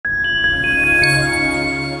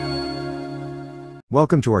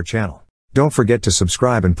Welcome to our channel. Don't forget to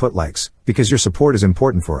subscribe and put likes, because your support is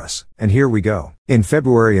important for us. And here we go. In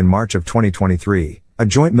February and March of 2023, a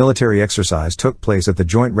joint military exercise took place at the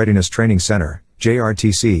Joint Readiness Training Center,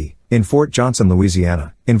 JRTC, in Fort Johnson,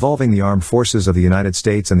 Louisiana, involving the armed forces of the United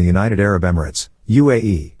States and the United Arab Emirates,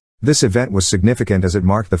 UAE. This event was significant as it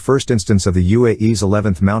marked the first instance of the UAE's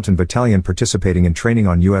 11th Mountain Battalion participating in training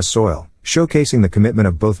on U.S. soil, showcasing the commitment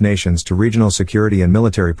of both nations to regional security and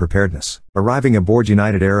military preparedness. Arriving aboard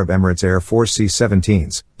United Arab Emirates Air Force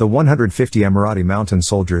C-17s, the 150 Emirati mountain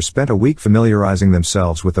soldiers spent a week familiarizing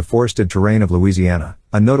themselves with the forested terrain of Louisiana,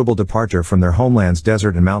 a notable departure from their homeland's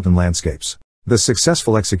desert and mountain landscapes. The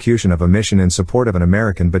successful execution of a mission in support of an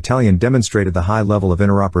American battalion demonstrated the high level of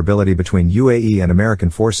interoperability between UAE and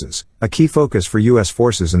American forces, a key focus for U.S.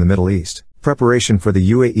 forces in the Middle East. Preparation for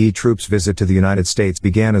the UAE troops' visit to the United States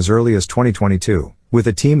began as early as 2022, with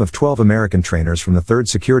a team of 12 American trainers from the 3rd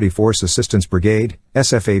Security Force Assistance Brigade,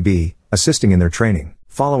 SFAB, assisting in their training.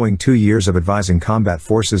 Following 2 years of advising combat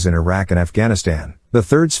forces in Iraq and Afghanistan, the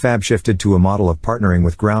 3rd SFAB shifted to a model of partnering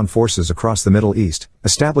with ground forces across the Middle East,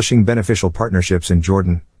 establishing beneficial partnerships in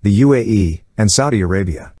Jordan, the UAE, and Saudi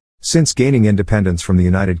Arabia. Since gaining independence from the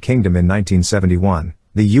United Kingdom in 1971,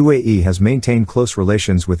 the UAE has maintained close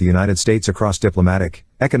relations with the United States across diplomatic,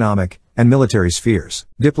 economic, and military spheres.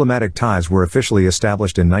 Diplomatic ties were officially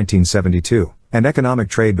established in 1972, and economic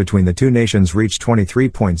trade between the two nations reached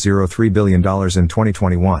 $23.03 billion in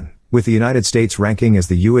 2021, with the United States ranking as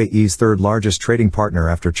the UAE's 3rd largest trading partner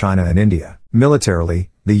after China and India. Militarily,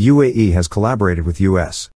 the UAE has collaborated with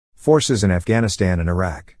U.S. forces in Afghanistan and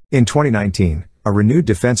Iraq. In 2019, a renewed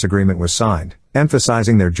defense agreement was signed,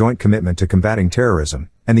 emphasizing their joint commitment to combating terrorism,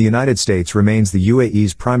 and the United States remains the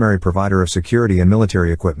UAE's primary provider of security and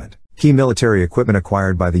military equipment. Key military equipment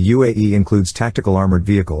acquired by the UAE includes tactical armored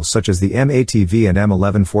vehicles such as the M-ATV and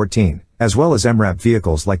M1114, as well as MRAP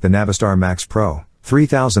vehicles like the Navistar Max Pro,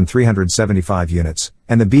 3,375 units,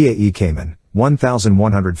 and the BAE Cayman,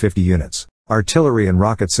 1,150 units. Artillery and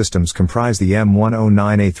rocket systems comprise the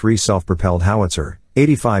M109A3 self-propelled howitzer,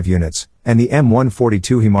 85 units, and the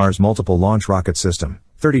M142 HIMARS multiple launch rocket system,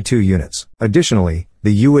 32 units. Additionally,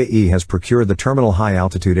 the UAE has procured the Terminal High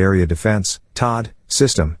Altitude Area Defense (THAAD)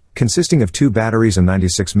 system, consisting of 2 batteries and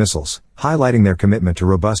 96 missiles, highlighting their commitment to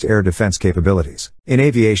robust air defense capabilities. In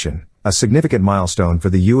aviation, a significant milestone for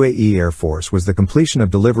the UAE Air Force was the completion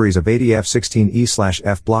of deliveries of 80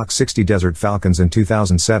 F-16E/F Block 60 Desert Falcons in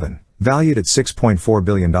 2007, valued at $6.4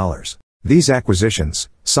 billion. These acquisitions,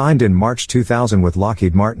 signed in March 2000 with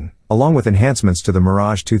Lockheed Martin, along with enhancements to the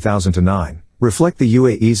Mirage 2009, reflect the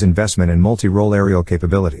UAE's investment in multi-role aerial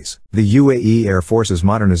capabilities. The UAE Air Force's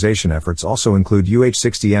modernization efforts also include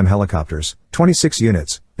UH-60M helicopters, 26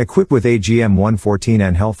 units, equipped with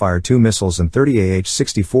AGM-114N Hellfire 2 missiles and 30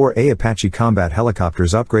 AH-64A Apache combat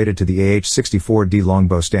helicopters upgraded to the AH-64D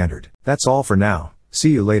Longbow standard. That's all for now.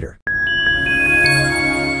 See you later.